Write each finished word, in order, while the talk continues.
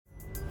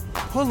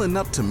Pulling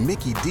up to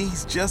Mickey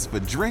D's just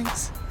for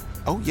drinks?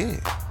 Oh yeah,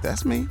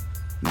 that's me.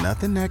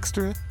 Nothing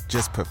extra,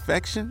 just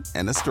perfection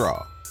and a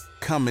straw.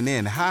 Coming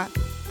in hot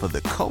for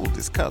the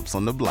coldest cups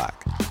on the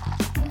block.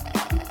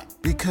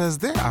 Because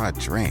there are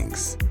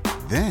drinks.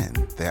 Then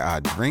there are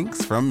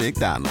drinks from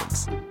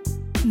McDonald's.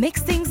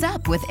 Mix things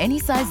up with any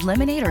size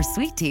lemonade or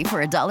sweet tea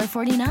for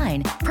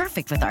 $1.49.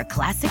 Perfect with our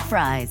classic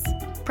fries.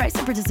 Price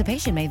and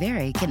participation may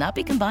vary. Cannot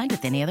be combined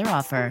with any other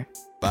offer.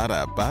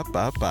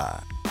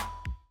 Ba-da-ba-ba-ba.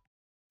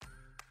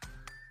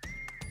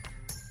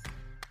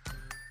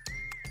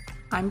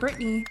 I'm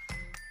Brittany.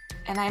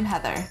 And I'm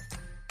Heather.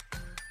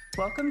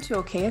 Welcome to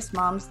Okayest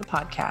Moms, the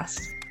podcast.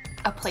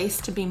 A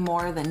place to be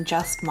more than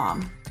just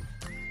mom.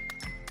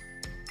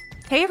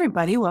 Hey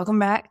everybody, welcome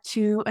back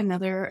to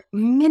another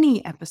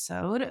mini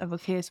episode of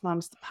Okayest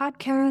Moms, the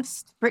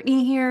podcast.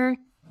 Brittany here.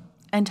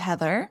 And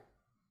Heather.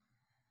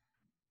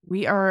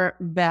 We are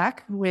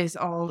back with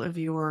all of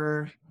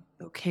your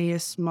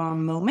Okayest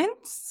Mom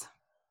moments.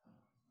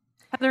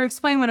 Heather,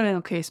 explain what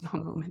an Okayest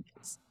Mom moment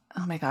is.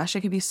 Oh my gosh,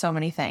 it could be so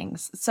many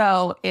things.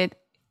 So it,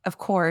 of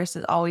course,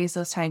 is always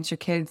those times your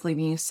kids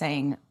leaving you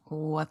saying,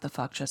 what the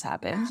fuck just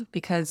happened?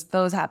 Because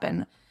those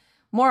happen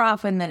more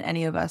often than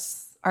any of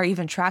us are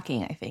even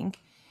tracking, I think.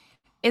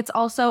 It's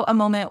also a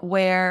moment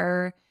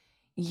where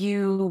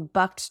you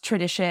bucked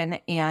tradition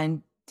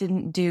and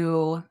didn't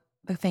do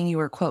the thing you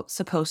were, quote,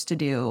 supposed to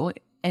do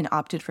and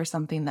opted for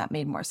something that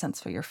made more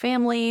sense for your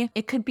family.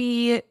 It could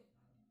be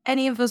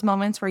any of those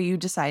moments where you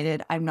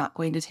decided, I'm not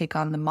going to take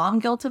on the mom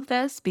guilt of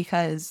this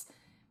because,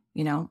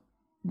 you know,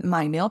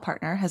 my male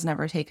partner has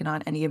never taken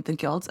on any of the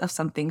guilt of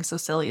something so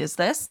silly as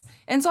this.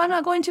 And so I'm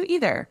not going to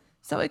either.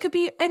 So it could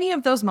be any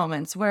of those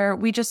moments where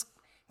we just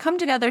come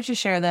together to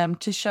share them,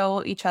 to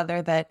show each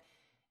other that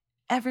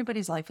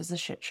everybody's life is a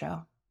shit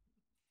show.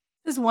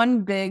 This is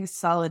one big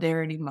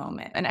solidarity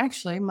moment. And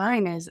actually,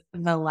 mine is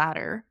the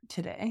latter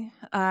today.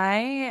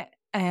 I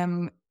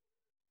am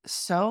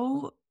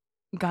so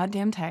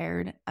goddamn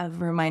tired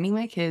of reminding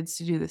my kids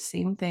to do the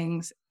same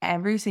things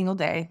every single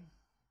day.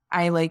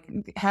 I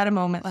had a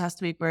moment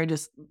last week where I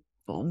just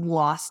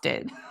lost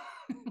it.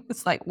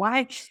 It's like,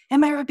 why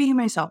am I repeating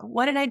myself?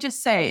 What did I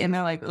just say? And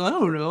they're like, I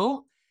don't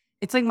know.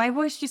 It's like my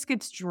voice just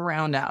gets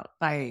drowned out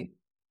by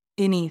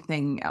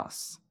anything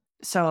else.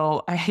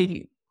 So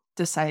I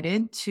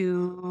decided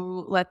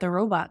to let the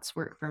robots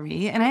work for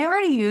me. And I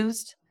already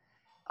used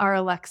our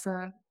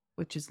Alexa,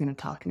 which is going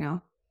to talk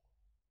now,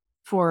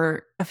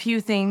 for a few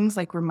things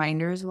like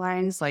reminders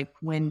lines, like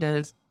when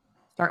to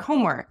start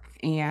homework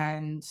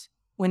and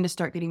when to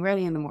start getting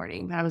ready in the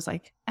morning. But I was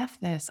like, F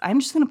this. I'm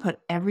just going to put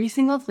every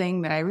single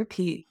thing that I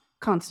repeat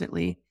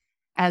constantly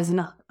as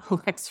an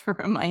Alexa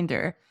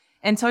reminder.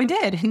 And so I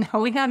did. And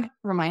now we have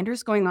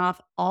reminders going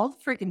off all the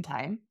freaking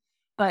time.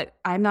 But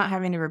I'm not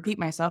having to repeat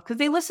myself because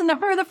they listened to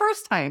her the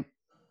first time.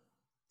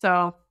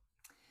 So,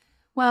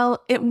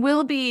 well, it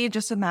will be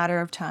just a matter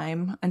of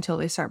time until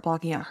they start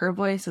blocking out her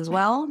voice as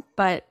well.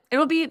 But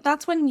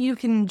that's when you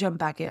can jump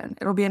back in.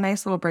 It'll be a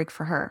nice little break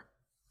for her.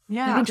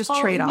 Yeah. You can just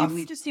trade off.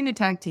 We just need to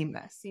tag team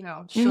this.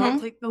 She'll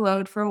take the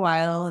load for a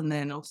while and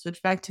then it'll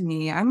switch back to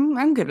me.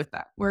 I'm good with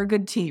that. We're a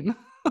good team.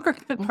 We're a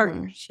good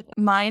partnership.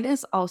 Mine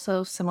is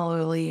also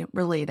similarly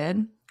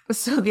related.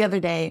 So the other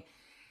day,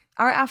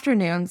 our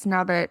afternoons,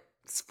 now that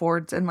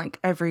sports and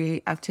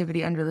every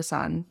activity under the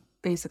sun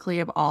basically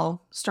have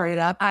all started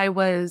up, I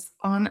was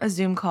on a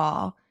Zoom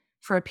call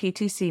for a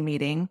PTC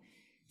meeting.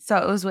 So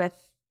it was with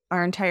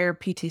our entire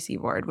PTC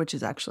board, which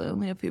is actually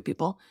only a few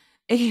people,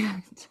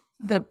 and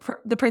the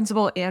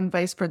principal and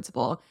vice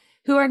principal,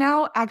 who are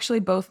now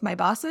actually both my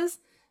bosses.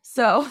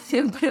 So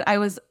I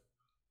was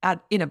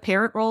in a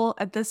parent role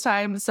at this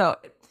time. So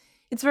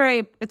it's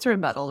very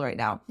muddled right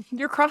now.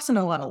 You're crossing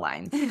a lot of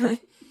lines.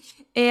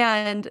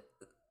 And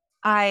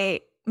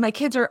my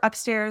kids are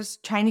upstairs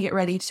trying to get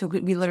ready. So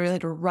we literally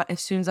had to run,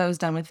 as soon as I was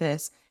done with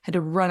this, had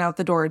to run out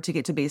the door to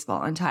get to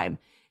baseball on time.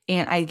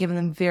 And I had given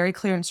them very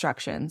clear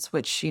instructions,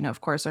 which,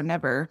 of course, are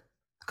never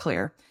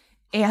clear.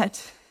 And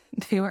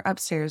they were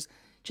upstairs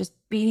just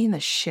beating the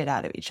shit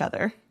out of each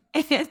other.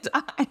 And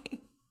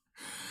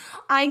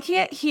I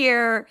can't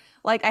hear,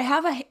 I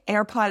have an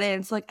AirPod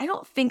in. So I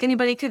don't think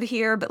anybody could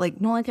hear, but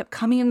Nolan kept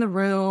coming in the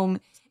room.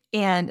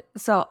 And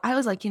so I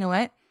was like, you know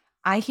what?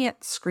 I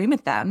can't scream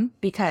at them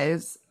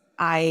because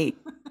I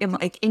am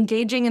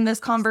engaging in this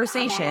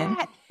conversation.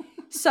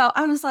 So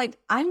I was like,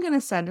 I'm going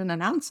to send an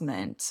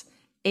announcement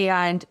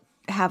and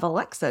have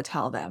Alexa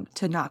tell them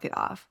to knock it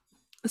off.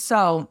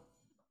 So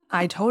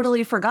I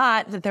totally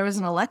forgot that there was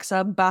an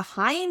Alexa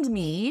behind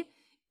me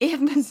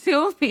in the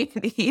Zoom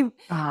meeting,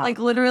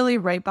 literally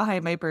right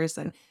behind my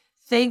person.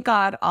 Thank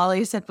God all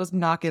I said was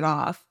knock it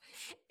off.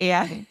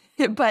 And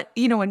but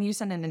when you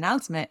send an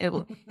announcement, it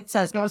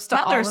says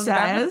Heather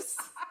says.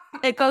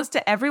 It goes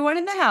to everyone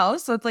in the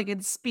house, so it's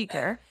it's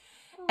speaker,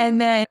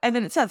 and then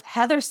it says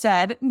Heather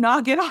said,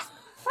 "Knock it off."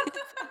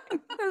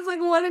 I was like,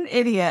 "What an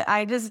idiot!"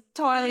 I just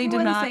totally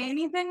did not say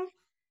anything.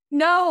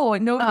 No,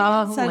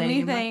 nobody said lame.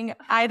 anything.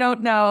 I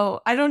don't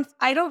know. I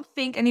don't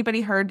think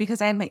anybody heard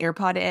because I had my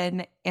AirPod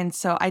in, and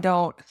so I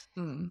don't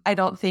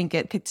think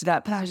it picked it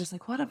up. But I was just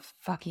like, what a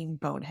fucking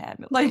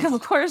bonehead. Like,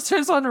 of course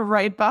there's one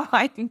right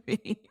behind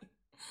me.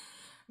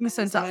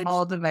 Since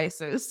all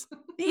devices.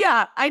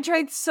 Yeah, I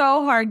tried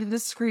so hard to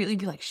discreetly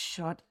be like,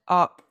 shut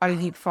up. I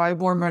need 5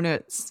 more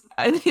minutes.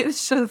 And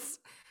it's just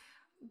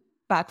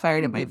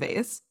backfired in my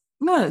face.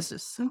 No, this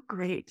is so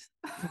great.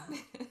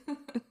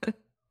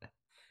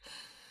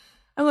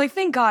 I'm like,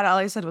 thank God all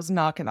I said was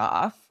knock it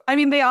off. I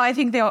mean,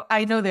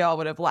 I know they all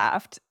would have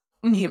laughed,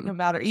 no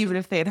matter, even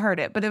if they had heard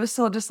it. But it was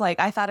still just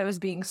like, I thought I was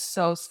being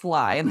so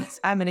sly and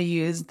I'm going to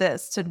use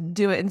this to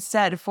do it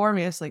instead for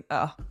me. It's like,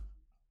 oh,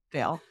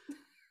 fail.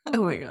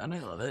 Oh my God, I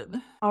love it.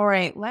 All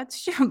right,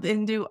 let's jump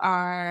into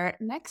our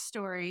next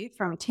story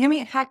from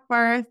Tammy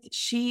Hackbarth.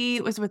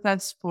 She was with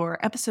us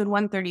for episode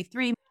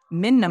 133,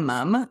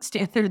 Minimum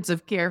Standards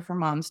of Care for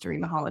Moms During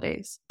the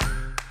Holidays.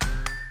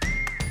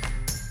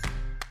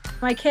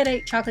 My kid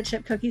ate chocolate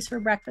chip cookies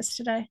for breakfast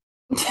today.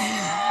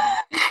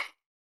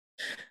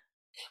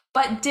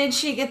 But did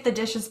she get the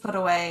dishes put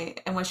away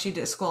and was she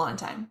to school on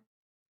time?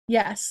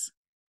 Yes.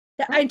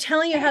 I'm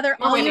telling you, Heather,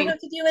 all you have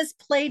to do is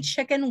play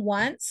chicken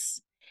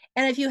once.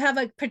 And if you have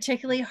a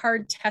particularly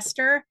hard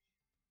tester,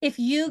 if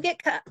you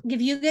get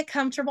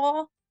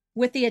comfortable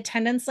with the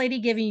attendance lady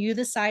giving you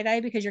the side eye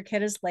because your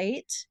kid is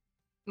late,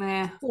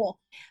 cool.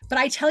 But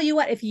I tell you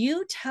what, if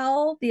you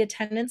tell the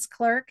attendance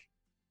clerk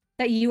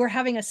that you are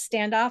having a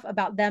standoff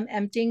about them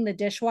emptying the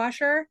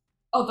dishwasher,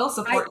 oh, they'll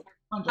support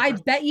you. I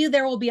bet you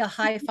there will be a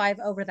high five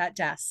over that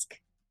desk.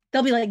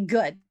 They'll be like,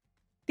 good.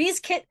 These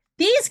kids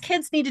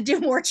need to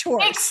do more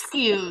chores.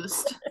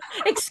 Excused.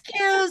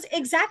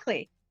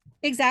 Exactly.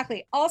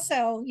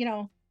 Also,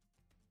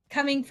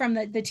 coming from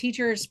the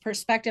teacher's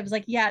perspective, is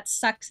like, yeah, it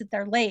sucks that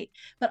they're late,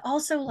 but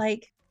also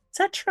like, is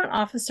that truant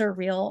officer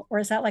real or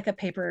is that like a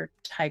paper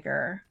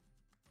tiger?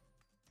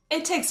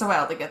 It takes a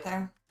while to get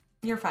there.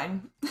 You're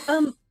fine.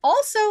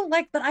 Also,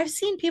 like, but I've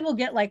seen people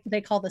get like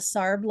they call the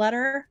SARB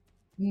letter.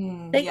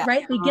 They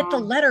get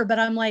the letter, but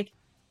I'm like,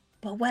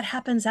 but what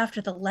happens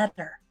after the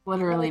letter?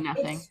 Literally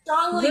nothing.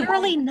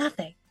 Literally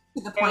nothing.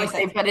 To the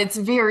point but it's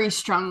very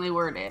strongly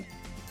worded.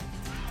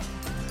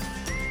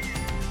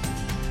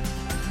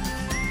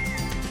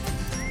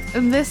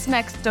 This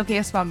next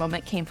Okayest Mom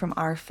moment came from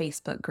our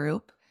Facebook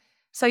group.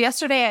 So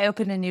yesterday I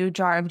opened a new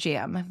jar of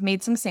jam,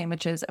 made some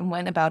sandwiches, and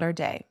went about our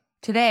day.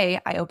 Today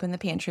I opened the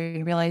pantry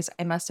and realized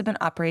I must have been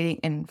operating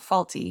in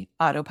faulty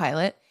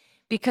autopilot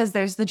because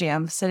there's the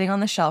jam sitting on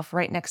the shelf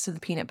right next to the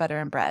peanut butter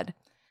and bread.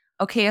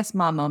 Okayest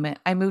mom moment.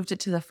 I moved it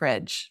to the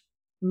fridge.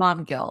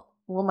 Mom guilt.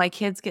 Will my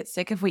kids get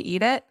sick if we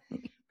eat it?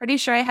 Pretty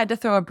sure I had to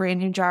throw a brand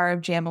new jar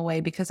of jam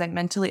away because I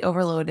mentally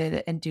overloaded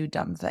it and do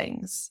dumb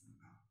things.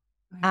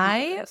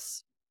 I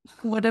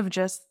would have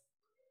just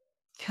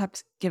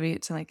kept giving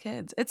it to my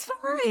kids. It's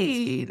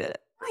fine.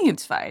 I think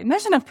it's fine.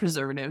 There's enough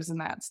preservatives in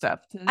that stuff.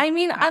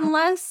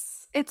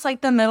 Unless it's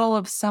like the middle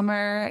of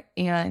summer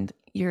and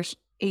your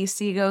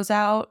AC goes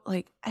out,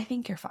 like, I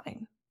think you're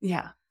fine.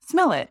 Yeah.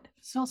 Smell it.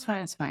 If it smells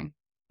fine, it's fine.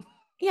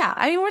 Yeah.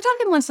 I mean, we're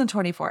talking less than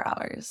 24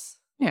 hours.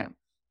 Yeah.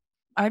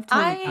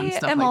 I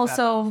am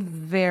also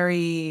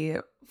very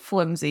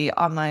flimsy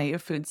on my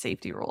food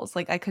safety rules.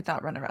 Like, I could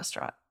not run a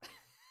restaurant.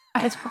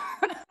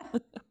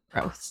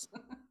 Gross.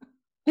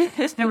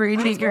 Never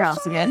eating at your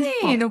house again.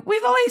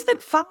 We've always been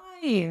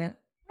fine.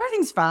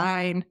 Everything's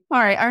fine. All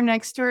right. Our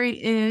next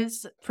story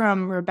is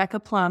from Rebecca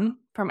Plum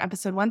from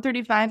episode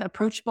 135,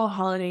 Approachable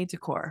Holiday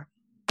Decor.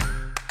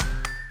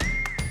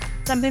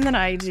 Something that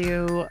I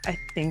do, I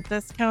think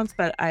this counts,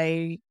 but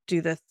I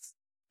do this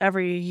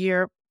every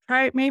year,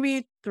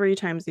 maybe 3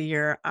 times a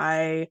year.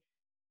 I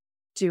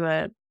do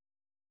a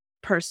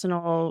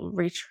personal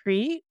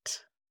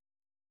retreat.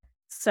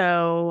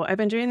 So I've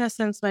been doing this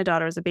since my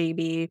daughter was a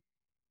baby.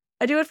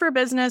 I do it for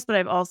business, but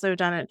I've also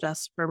done it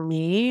just for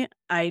me.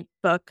 I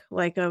book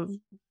like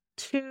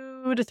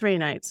 2 to 3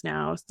 nights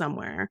now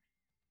somewhere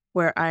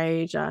where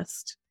I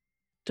just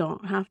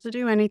don't have to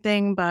do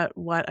anything but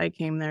what I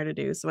came there to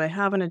do. So I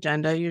have an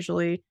agenda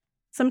usually.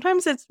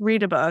 Sometimes it's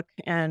read a book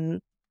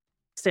and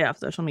stay off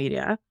social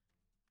media.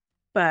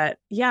 But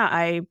yeah,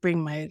 I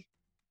bring my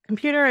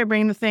computer. I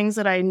bring the things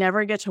that I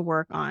never get to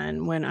work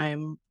on when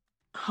I'm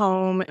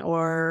home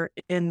or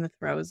in the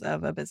throes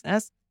of a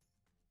business.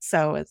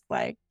 So it's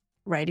like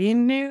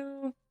writing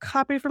new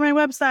copy for my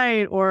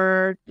website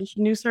or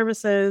new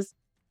services.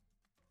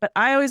 But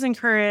I always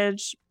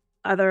encourage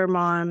other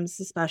moms,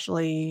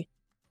 especially,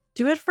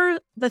 do it for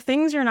the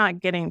things you're not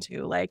getting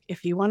to. Like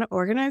if you want to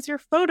organize your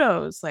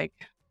photos, like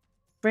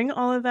bring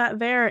all of that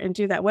there and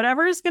do that.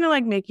 Whatever is going to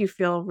like make you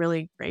feel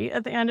really great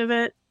at the end of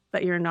it,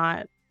 but you're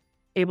not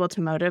able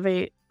to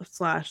motivate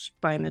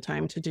 / find the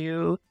time to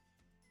do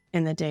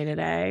in the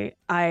day-to-day.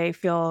 I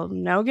feel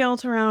no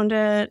guilt around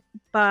it,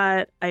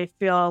 but I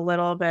feel a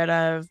little bit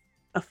of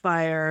a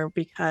fire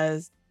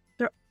because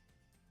there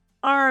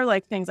are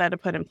like things I had to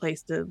put in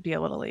place to be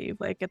able to leave.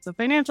 Like it's a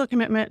financial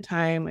commitment,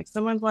 time, like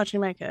someone's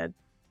watching my kid.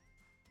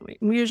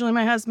 usually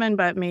my husband,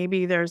 but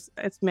maybe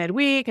it's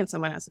midweek and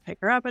someone has to pick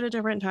her up at a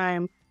different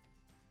time.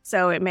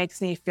 So it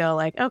makes me feel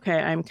like, okay,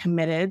 I'm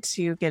committed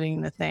to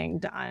getting the thing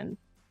done.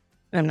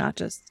 I'm not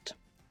just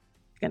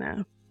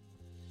gonna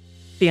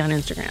be on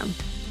Instagram.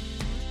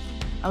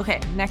 Okay,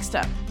 next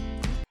up.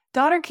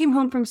 Daughter came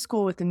home from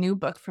school with a new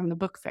book from the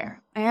book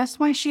fair. I asked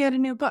why she had a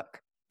new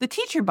book. The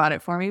teacher bought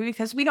it for me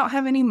because we don't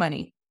have any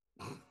money.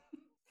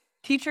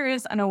 Teacher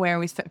is unaware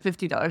we spent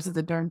 $50 at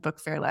the darn book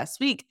fair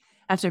last week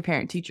after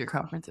parent-teacher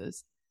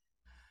conferences.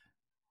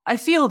 I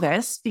feel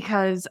this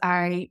because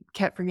I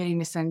kept forgetting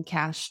to send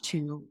cash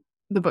to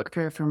the book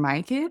fair for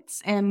my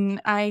kids, and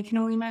I can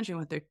only imagine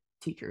what their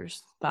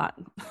teachers thought.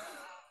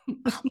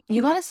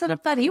 You got to set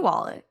up that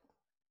e-wallet.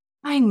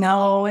 I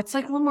know. It's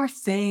like one more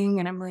thing,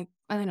 and I'm like,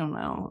 I don't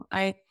know.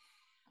 I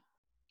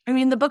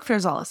mean, the book fair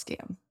is all a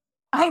scam.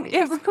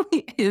 It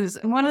really is.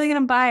 And what are they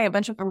going to buy? A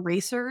bunch of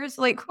erasers?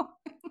 Like,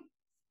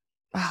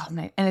 oh,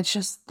 man. And it's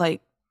just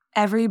like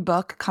every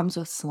book comes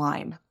with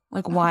slime.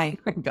 Like, why?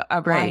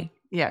 Right. Why?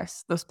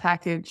 Yes. Those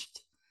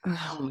packaged.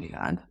 Oh, my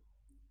God.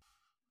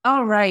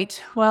 All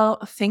right. Well,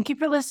 thank you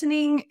for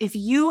listening. If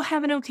you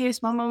have an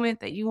Okayest Mom moment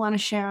that you want to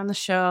share on the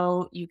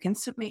show, you can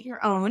submit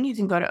your own. You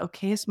can go to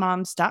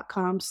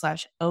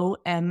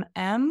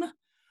okayestmoms.com/OMM,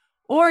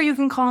 or you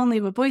can call and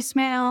leave a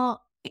voicemail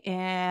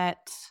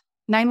at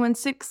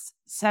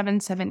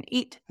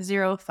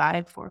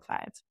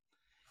 916-778-0545.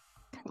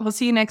 We'll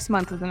see you next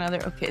month with another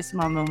Okayest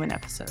Mom moment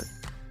episode.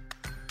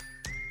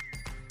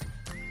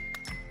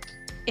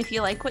 If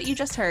you like what you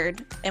just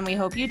heard, and we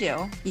hope you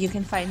do, you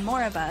can find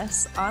more of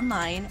us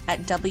online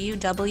at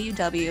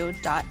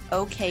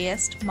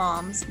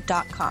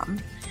www.okayestmoms.com.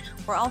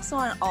 We're also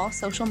on all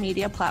social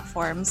media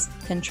platforms,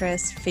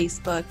 Pinterest,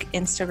 Facebook,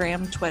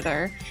 Instagram,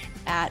 Twitter,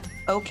 at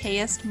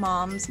Okayest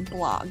Moms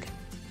Blog.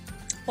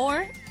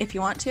 Or if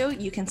you want to,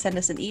 you can send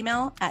us an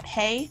email at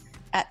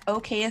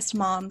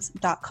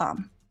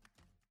hey@okayestmoms.com.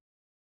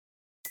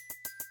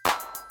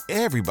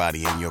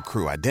 Everybody in your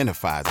crew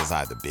identifies as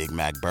either Big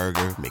Mac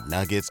Burger,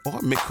 McNuggets, or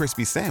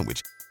McCrispy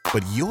Sandwich.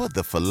 But you're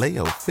the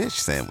Filet-O-Fish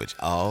Sandwich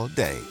all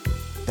day.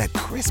 That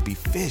crispy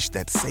fish,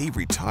 that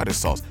savory tartar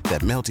sauce,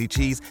 that melty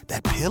cheese,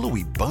 that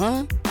pillowy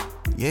bun.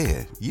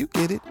 Yeah, you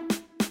get it.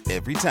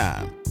 Every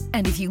time.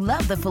 And if you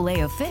love the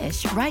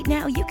Filet-O-Fish, right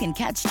now you can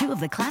catch two of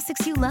the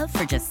classics you love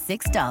for just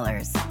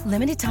 $6.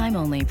 Limited time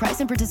only. Price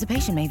and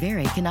participation may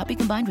vary. Cannot be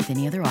combined with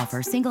any other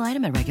offer. Single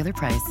item at regular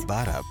price.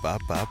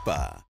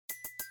 Ba-da-ba-ba-ba.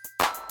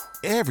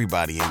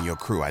 Everybody in your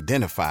crew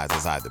identifies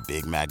as either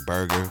Big Mac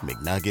Burger,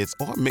 McNuggets,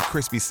 or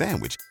McCrispy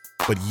Sandwich.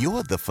 But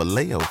you're the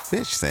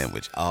Filet-O-Fish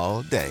Sandwich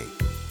all day.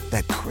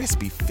 That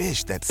crispy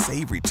fish, that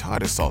savory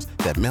tartar sauce,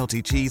 that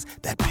melty cheese,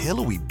 that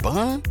pillowy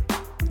bun.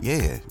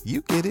 Yeah,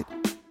 you get it.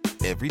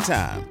 Every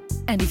time.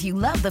 And if you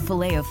love the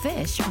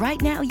Filet-O-Fish, right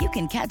now you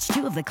can catch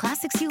two of the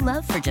classics you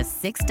love for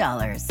just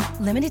 $6.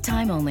 Limited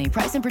time only.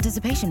 Price and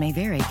participation may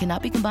vary.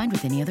 Cannot be combined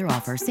with any other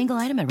offer. Single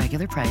item at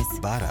regular price.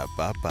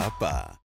 Ba-da-ba-ba-ba.